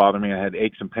always bothering me. I had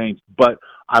aches and pains, but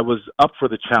I was up for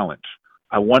the challenge.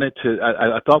 I wanted to.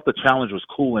 I thought the challenge was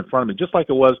cool in front of me, just like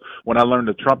it was when I learned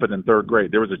the trumpet in 3rd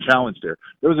grade. There was a challenge there.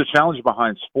 There was a challenge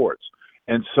behind sports,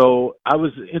 and so I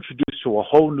was introduced to a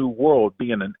whole new world,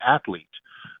 being an athlete,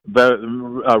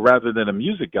 rather than a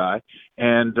music guy,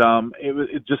 and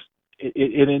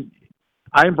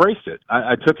I embraced it.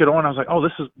 I took it on. I was like, oh,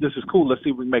 this is cool. Let's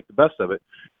see if we can make the best of it.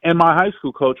 And my high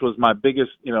school coach was my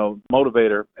biggest,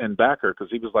 motivator and backer,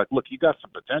 because he was like, look, you got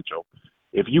some potential.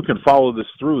 If you can follow this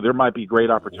through, there might be great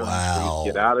opportunities for you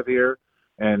to get out of here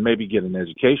and maybe get an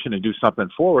education and do something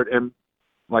forward. And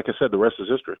like I said, the rest is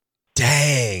history.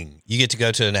 Dang. You get to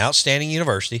go to an outstanding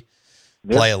university,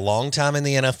 play a long time in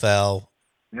the NFL,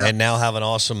 and now have an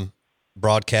awesome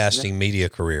broadcasting media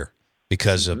career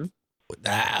because of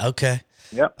okay.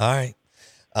 Yep. All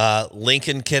right.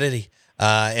 Lincoln Kennedy,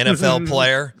 NFL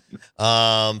player,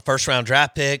 first round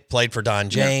draft pick, played for Don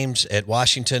James at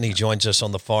Washington. He joins us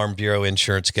on the Farm Bureau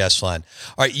Insurance guest line.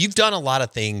 All right. You've done a lot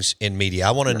of things in media.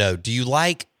 I want to know, do you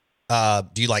like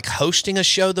hosting a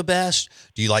show the best?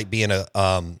 Do you like being a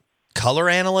color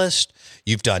analyst?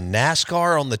 You've done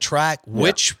NASCAR on the track.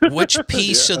 Which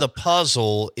piece of the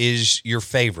puzzle is your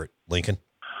favorite, Lincoln?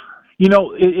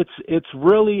 It's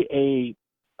really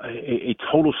a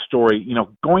total story.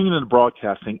 Going into the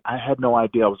broadcasting, I had no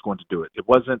idea I was going to do it. It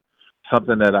wasn't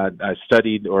something that I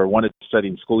studied or wanted to study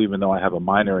in school, even though I have a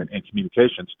minor in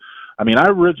communications. I mean, I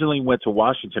originally went to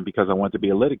Washington because I wanted to be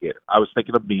a litigator. I was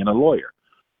thinking of being a lawyer.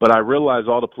 But I realized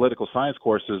all the political science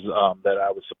courses that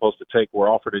I was supposed to take were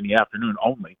offered in the afternoon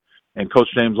only. And Coach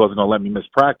James wasn't going to let me miss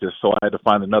practice, so I had to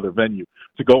find another venue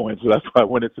to go in. So that's why I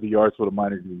went into the yards with a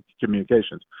minor in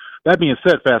communications. That being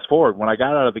said, fast forward, when I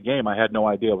got out of the game, I had no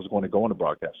idea I was going to go into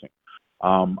broadcasting.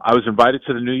 I was invited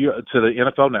to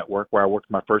the NFL Network, where I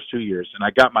worked my first 2 years, and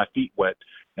I got my feet wet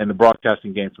in the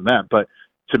broadcasting game from that. But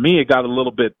to me, it got a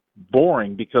little bit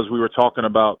boring because we were talking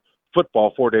about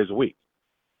football 4 days a week,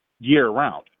 year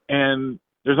round. And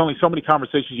there's only so many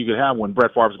conversations you could have when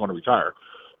Brett Favre is going to retire,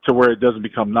 to where it doesn't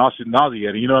become nauseating.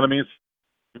 You know what I mean?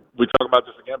 We talk about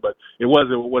this again, but it was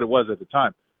what it was at the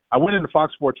time. I went into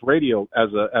Fox Sports Radio as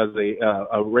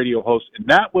a radio host, and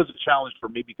that was a challenge for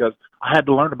me because I had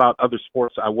to learn about other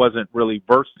sports I wasn't really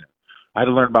versed in. I had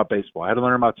to learn about baseball. I had to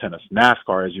learn about tennis,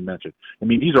 NASCAR, as you mentioned. I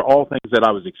mean, these are all things that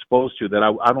I was exposed to that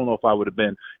I don't know if I would have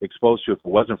been exposed to if it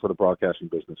wasn't for the broadcasting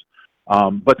business.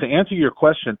 But to answer your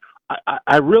question,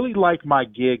 I really like my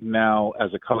gig now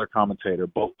as a color commentator,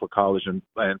 both for college and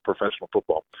professional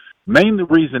football. Main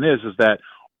reason is that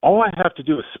all I have to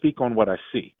do is speak on what I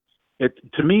see.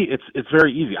 To me, it's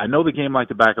very easy. I know the game like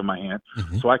the back of my hand,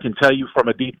 so I can tell you from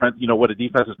a defense, what a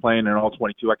defense is playing in all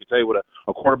 22. I can tell you what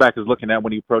a quarterback is looking at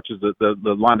when he approaches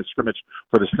the line of scrimmage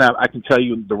for the snap. I can tell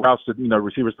you the routes that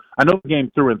receivers. I know the game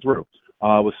through and through.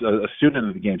 I was a student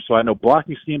of the game, so I know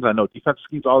blocking schemes, I know defensive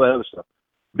schemes, all that other stuff.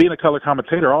 Being a color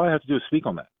commentator, all I have to do is speak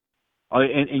on that.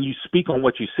 And you speak on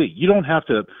what you see. You don't have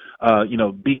to,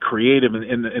 be creative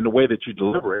in the way that you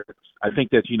deliver it. I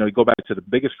think that, you go back to the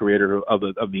biggest creator of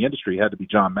the industry had to be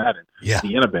John Madden,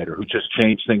 the innovator, who just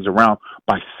changed things around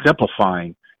by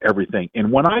simplifying everything.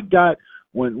 And when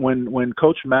when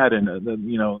Coach Madden,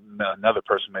 another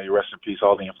person, may he rest in peace,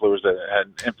 all the influencers that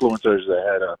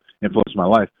had influenced my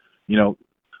life,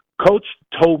 Coach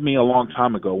told me a long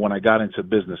time ago when I got into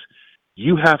business,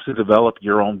 you have to develop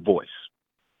your own voice.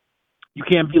 You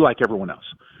can't be like everyone else.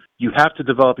 You have to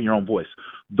develop your own voice.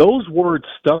 Those words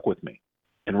stuck with me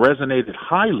and resonated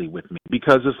highly with me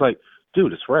because it's like,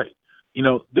 dude, it's right.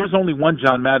 There's only one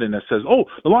John Madden that says, oh,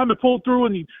 the lineman pulled through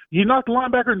and he knocked the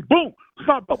linebacker and boom,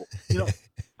 stop bubble.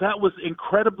 That was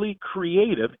incredibly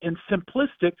creative and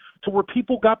simplistic to where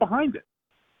people got behind it.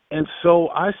 And so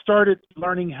I started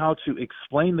learning how to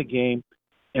explain the game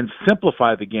and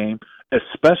simplify the game,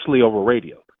 especially over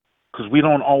radio, because we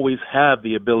don't always have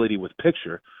the ability with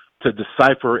picture to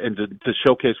decipher and to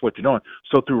showcase what you're doing.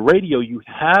 So through radio, you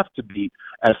have to be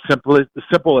as simple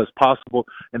as possible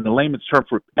in the layman's term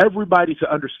for everybody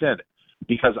to understand it,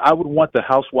 because I would want the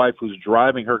housewife who's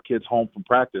driving her kids home from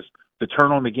practice to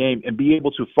turn on the game and be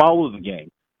able to follow the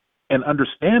game and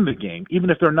understand the game, even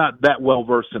if they're not that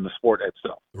well-versed in the sport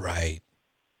itself. Right.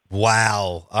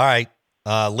 Wow. All right.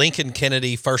 Lincoln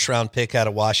Kennedy, first-round pick out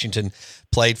of Washington,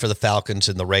 played for the Falcons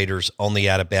and the Raiders on the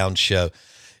Out of Bounds show.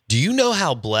 Do you know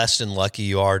how blessed and lucky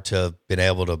you are to have been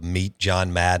able to meet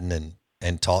John Madden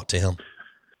and talk to him?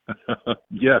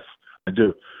 Yes, I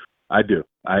do.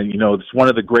 It's one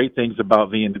of the great things about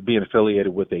being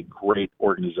affiliated with a great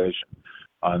organization,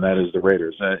 and that is the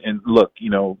Raiders. And look,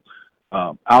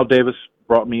 Al Davis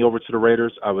brought me over to the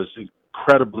Raiders. I was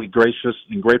incredibly gracious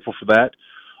and grateful for that.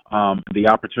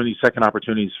 The second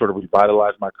opportunity to sort of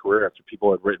revitalize my career after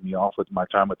people had written me off with my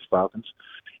time with the Falcons.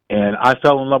 And I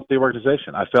fell in love with the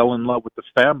organization. I fell in love with the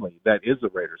family that is the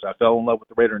Raiders. I fell in love with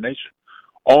the Raider Nation.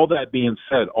 All that being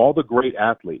said, all the great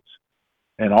athletes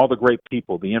and all the great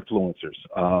people, the influencers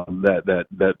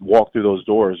that walk through those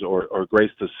doors or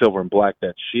grace the silver and black,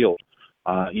 that shield,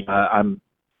 I'm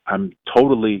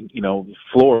totally,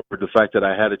 floored with the fact that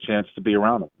I had a chance to be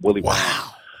around them. Willie wow.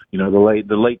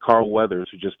 The late Carl Weathers,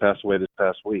 who just passed away this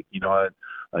past week.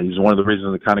 He's one of the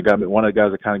reasons that kind of got me, one of the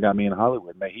guys that kind of got me in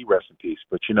Hollywood. May he rest in peace.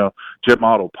 But Jim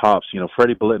Otto, Pops,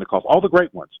 Freddie Biletnikoff, all the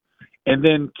great ones, and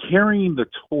then carrying the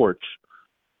torch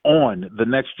on the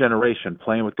next generation,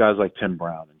 playing with guys like Tim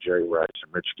Brown and Jerry Rice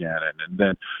and Rich Gannon, and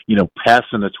then,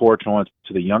 passing the torch on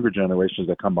to the younger generations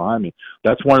that come behind me.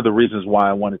 That's one of the reasons why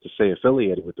I wanted to stay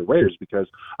affiliated with the Raiders, because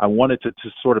I wanted to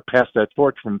sort of pass that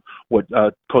torch from what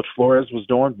Coach Flores was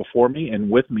doing before me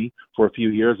and with me for a few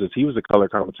years as he was a color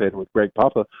commentator with Greg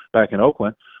Papa back in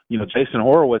Oakland. Jason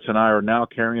Horowitz and I are now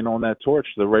carrying on that torch,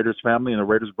 the Raiders family and the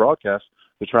Raiders broadcast,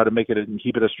 to try to make it and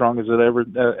keep it as strong as it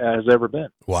has ever been.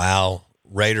 Wow.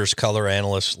 Raiders color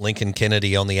analyst Lincoln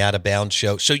Kennedy on the Out of Bounds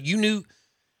show. So you knew,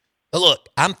 look,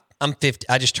 I'm 50.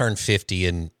 I just turned 50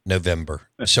 in November.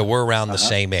 So we're around the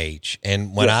same age.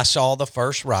 And when I saw the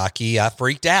first Rocky, I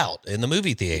freaked out in the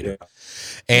movie theater. Yeah.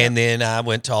 And then I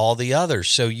went to all the others.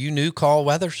 So you knew Carl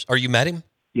Weathers, or you met him?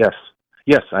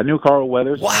 Yes, I knew Carl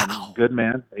Weathers. Wow. Good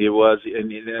man. He was,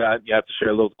 and you have to share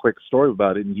a little quick story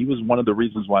about it. And he was one of the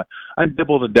reasons why I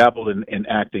dibbled and dabbled in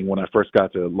acting when I first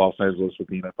got to Los Angeles with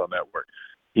the NFL Network.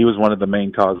 He was one of the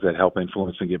main cogs that helped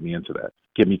influence and get me into that,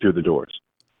 get me through the doors.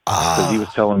 Because he was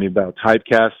telling me about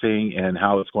typecasting and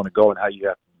how it's going to go and how you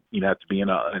have to be in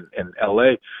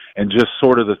LA, and just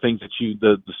sort of the things that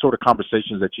the sort of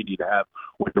conversations that you need to have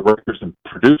with directors and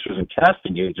producers and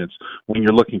casting agents when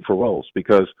you're looking for roles.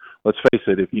 Because let's face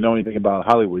it, if you know anything about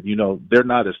Hollywood, they're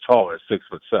not as tall as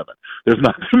 6'7". There's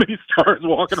not too many stars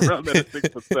walking around that are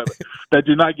 6'7" that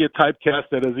do not get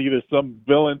typecasted as either some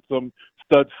villain, some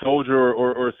stud soldier,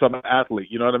 or some athlete.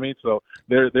 You know what I mean? So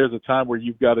there's a time where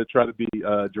you've got to try to be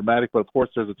dramatic, but of course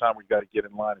there's a time where you got to get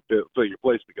in line and fill your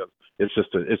place, because it's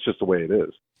just the way it is.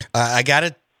 I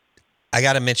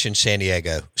gotta mention San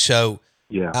Diego. So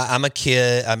yeah, I'm a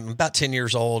kid. I'm about 10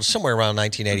 years old, somewhere around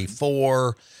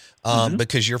 1984.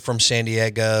 Because you're from San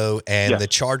Diego, and the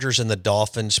Chargers and the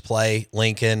Dolphins play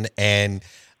Lincoln, and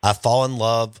I fall in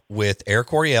love with Eric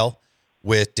Coryell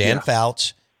with Dan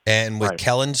Fouts and with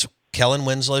Kellen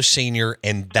Winslow Sr.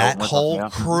 and that whole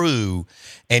crew.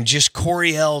 And just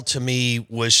Coryell, to me,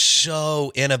 was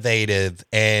so innovative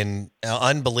and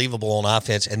unbelievable on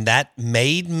offense. And that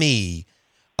made me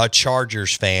a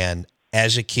Chargers fan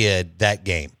as a kid that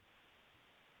game.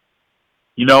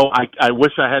 You know, I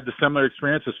wish I had the similar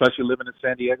experience, especially living in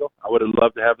San Diego. I would have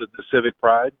loved to have the civic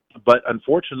pride. But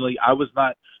unfortunately, I was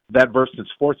not that versed in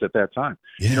sports at that time.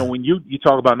 Yeah. You know, when you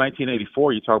talk about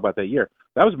 1984, you talk about that year.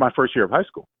 That was my first year of high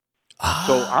school.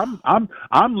 So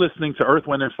I'm listening to Earth,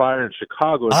 Wind, and Fire in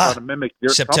Chicago and trying to mimic their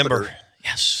September. Trumpeters.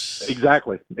 Yes,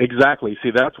 exactly. See,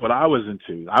 that's what I was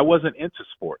into. I wasn't into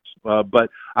sports,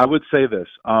 but I would say this: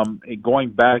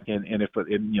 going back, and if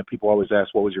people always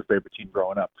ask, "What was your favorite team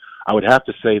growing up?" I would have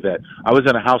to say that I was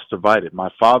in a house divided.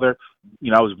 My father,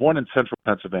 I was born in central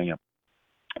Pennsylvania,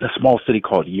 a small city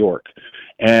called York,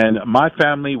 and my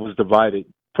family was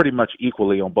divided pretty much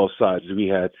equally on both sides. We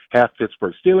had half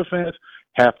Pittsburgh Steelers fans,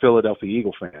 half Philadelphia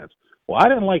Eagle fans. Well, I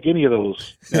didn't like any of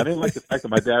those. I didn't like the fact that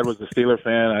my dad was a Steeler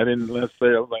fan. I didn't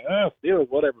necessarily, I was like, Steelers,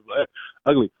 whatever,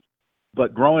 ugly.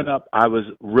 But growing up, I was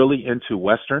really into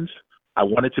Westerns. I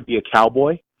wanted to be a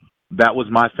cowboy. That was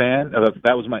my fan.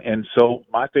 And so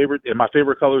my favorite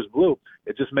color is blue.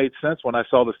 It just made sense when I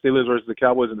saw the Steelers versus the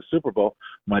Cowboys in the Super Bowl.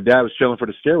 My dad was cheering for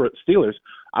the Steelers.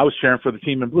 I was cheering for the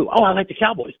team in blue. Oh, I like the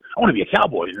Cowboys. I want to be a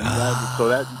Cowboy. So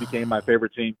that became my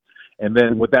favorite team. And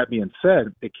then with that being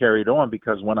said, it carried on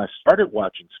because when I started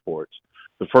watching sports,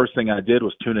 the first thing I did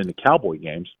was tune into Cowboy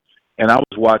games. And I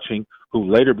was watching who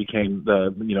later became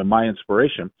my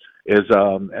inspiration is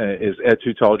Ed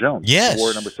Too Tall Jones. Yes. He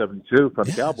wore number 72 from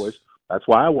the Cowboys. That's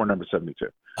why I wore number 72.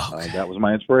 Okay. That was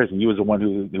my inspiration. He was the one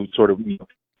who sort of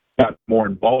got more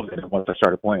involved in it once I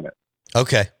started playing it.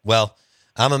 Okay. Well,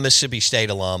 I'm a Mississippi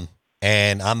State alum.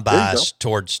 And I'm biased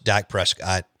towards Dak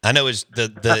Prescott. I know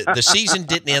the season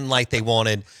didn't end like they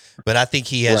wanted, but I think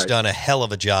he has done a hell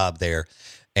of a job there.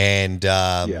 And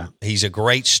he's a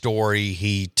great story.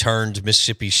 He turned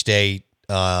Mississippi State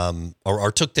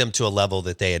or took them to a level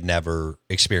that they had never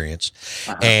experienced.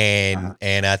 And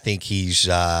I think he's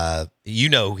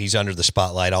he's under the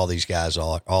spotlight. All these guys,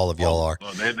 all of y'all are.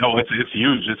 No, it's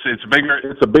huge. It's bigger.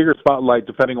 It's a bigger spotlight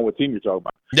depending on what team you're talking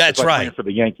about. That's like right. Playing for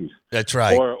the Yankees. That's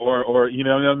right. Or you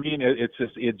know what I mean?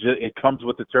 It comes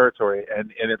with the territory,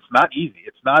 and it's not easy.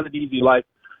 It's not an easy life,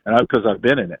 and because I've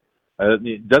been in it.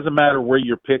 It doesn't matter where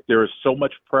you're picked. There is so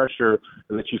much pressure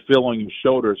that you feel on your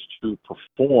shoulders to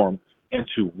perform and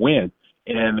to win.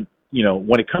 And,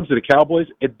 when it comes to the Cowboys,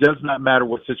 it does not matter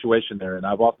what situation they're in.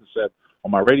 I've often said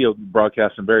on my radio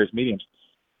broadcasts in various mediums,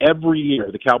 every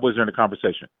year the Cowboys are in a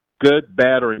conversation, good,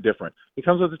 bad, or indifferent. It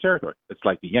comes with the territory. It's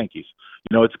like the Yankees.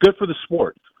 It's good for the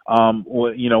sport,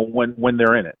 when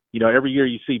they're in it. Every year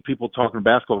you see people talking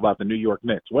basketball about the New York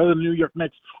Knicks. Whether the New York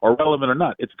Knicks are relevant or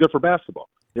not, it's good for basketball.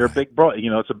 They're a big draw.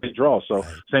 It's a big draw. So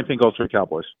same thing goes for the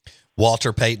Cowboys.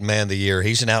 Walter Payton, Man of the Year.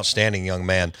 He's an outstanding young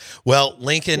man. Well,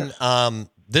 Lincoln,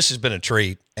 this has been a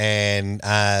treat. And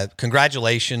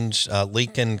congratulations,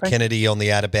 Lincoln Kennedy on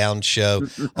the Out of Bounds show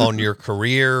on your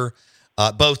career,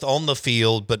 both on the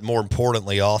field, but more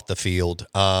importantly, off the field.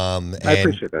 I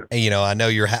appreciate that. I know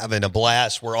you're having a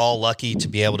blast. We're all lucky to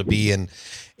be able to be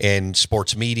in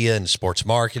sports media and sports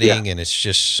marketing, and it's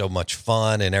just so much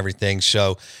fun and everything.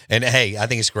 So, and hey, I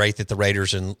think it's great that the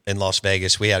Raiders in Las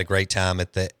Vegas, we had a great time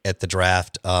at the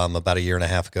draft about a year and a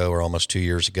half ago or almost 2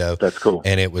 years ago. That's cool.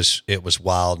 And it was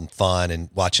wild and fun and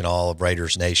watching all of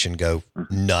Raiders Nation go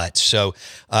nuts. So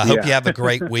I hope you have a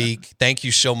great week. Thank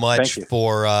you so much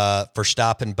for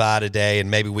stopping by today,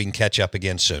 and maybe we can catch up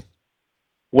again soon.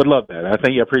 Would love that. I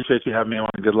appreciate you having me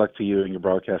on. Good luck to you and your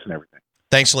broadcast and everything.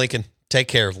 Thanks, Lincoln. Take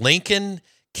care. Lincoln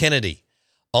Kennedy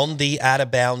on the Out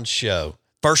of Bounds show.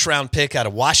 First round pick out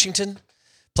of Washington.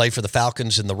 Played for the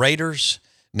Falcons and the Raiders.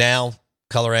 Now,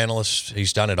 color analyst.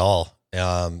 He's done it all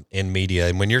in media.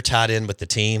 And when you're tied in with the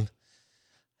team,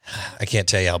 I can't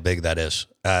tell you how big that is.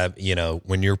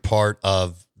 When you're part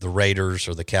of the Raiders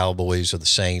or the Cowboys or the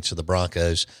Saints or the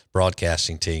Broncos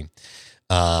broadcasting team,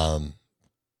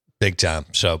 big time.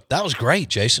 So that was great,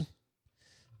 Jason.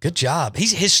 Good job.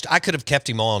 I could have kept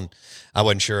him on. I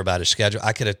wasn't sure about his schedule.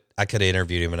 I could have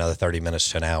interviewed him another 30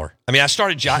 minutes to an hour. I mean, I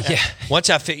started once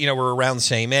I fit, we're around the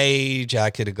same age. I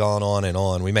could have gone on and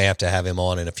on. We may have to have him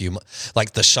on in a few months,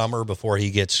 like the summer before he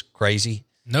gets crazy.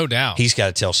 No doubt. He's got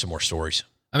to tell some more stories.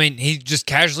 I mean, he just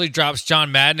casually drops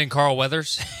John Madden and Carl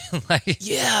Weathers.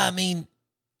 I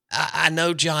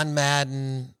know John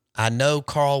Madden. I know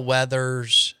Carl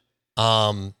Weathers.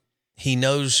 He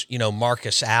knows,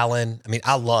 Marcus Allen. I mean,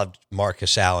 I loved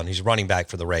Marcus Allen. He's running back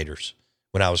for the Raiders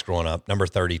when I was growing up, number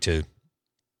 32.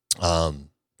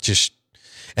 Just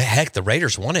Heck, the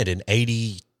Raiders won it in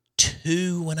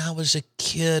 82 when I was a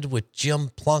kid with Jim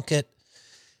Plunkett,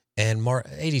 and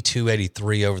 82,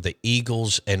 83 over the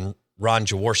Eagles and Ron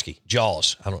Jaworski.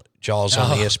 Jaws. Jaws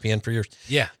on ESPN for years.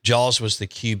 Yeah. Jaws was the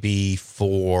QB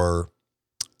for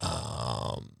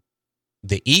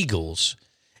the Eagles,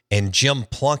 and Jim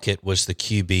Plunkett was the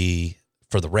QB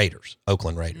for the Raiders,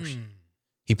 Oakland Raiders.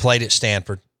 He played at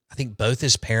Stanford. I think both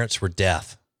his parents were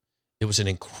deaf. It was an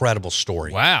incredible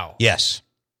story. Wow. Yes.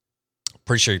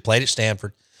 Pretty sure he played at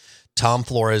Stanford. Tom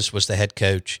Flores was the head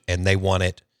coach, and they won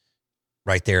it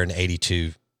right there in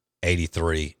 82,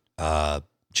 83.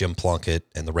 Jim Plunkett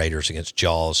and the Raiders against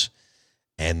Jaws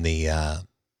and the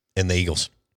Eagles.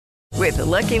 With the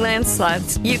Lucky Land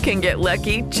Slots, you can get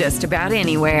lucky just about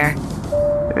anywhere.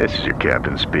 This is your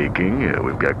captain speaking.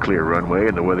 We've got clear runway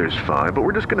and the weather's fine, but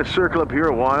we're just going to circle up here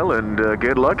a while and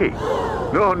get lucky.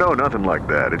 No, nothing like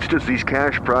that. It's just these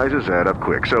cash prizes add up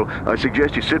quick. So I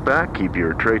suggest you sit back, keep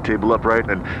your tray table upright,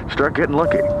 and start getting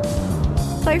lucky.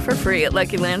 Play for free at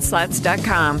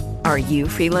LuckyLandSlots.com. Are you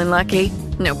feeling lucky?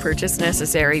 No purchase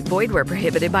necessary. Void where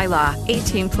prohibited by law.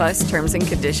 18+ terms and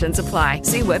conditions apply.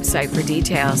 See website for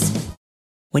details.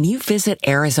 When you visit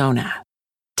Arizona,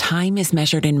 time is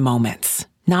measured in moments,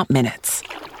 not minutes.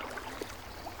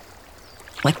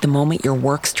 Like the moment your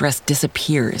work stress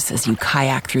disappears as you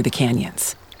kayak through the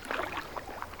canyons.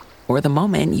 Or the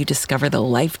moment you discover the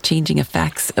life-changing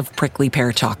effects of prickly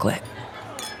pear chocolate.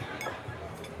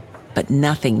 But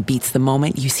nothing beats the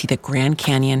moment you see the Grand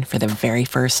Canyon for the very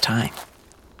first time.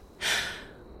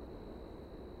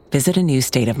 Visit a new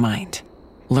state of mind.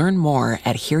 Learn more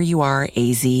at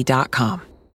hereyouareaz.com.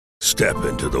 Step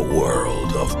into the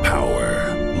world of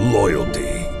power, loyalty,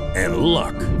 and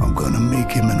luck. I'm gonna make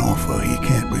him an offer he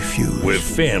can't refuse. With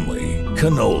family,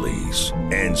 cannolis,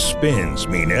 and spins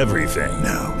mean everything.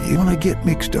 Now, you wanna get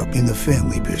mixed up in the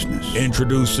family business.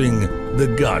 Introducing The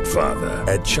Godfather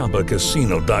at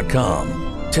ChumbaCasino.com.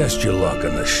 Test your luck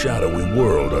in the shadowy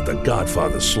world of The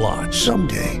Godfather slot.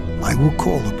 Someday, I will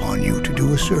call upon you to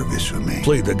do a service for me.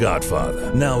 Play The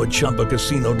Godfather, now at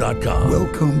ChumbaCasino.com.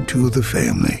 Welcome to the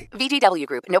family. VGW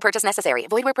Group. No purchase necessary.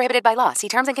 Void where prohibited by law. See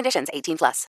terms and conditions.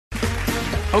 18+.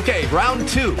 Okay, round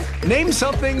two. Name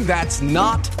something that's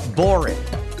not boring.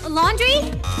 A laundry?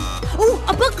 Ooh,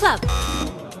 a book club.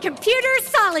 Computer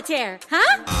solitaire,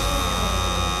 huh?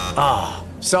 Ah,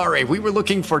 sorry. We were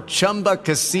looking for Chumba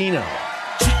Casino.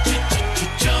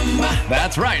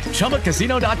 That's right.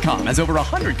 ChumbaCasino.com has over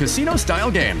 100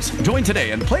 casino-style games. Join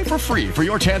today and play for free for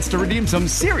your chance to redeem some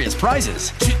serious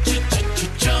prizes.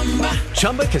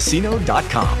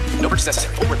 ChumbaCasino.com. No purchase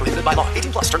necessary. Void where prohibited by law.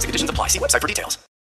 18+. Terms and conditions apply. See website for details.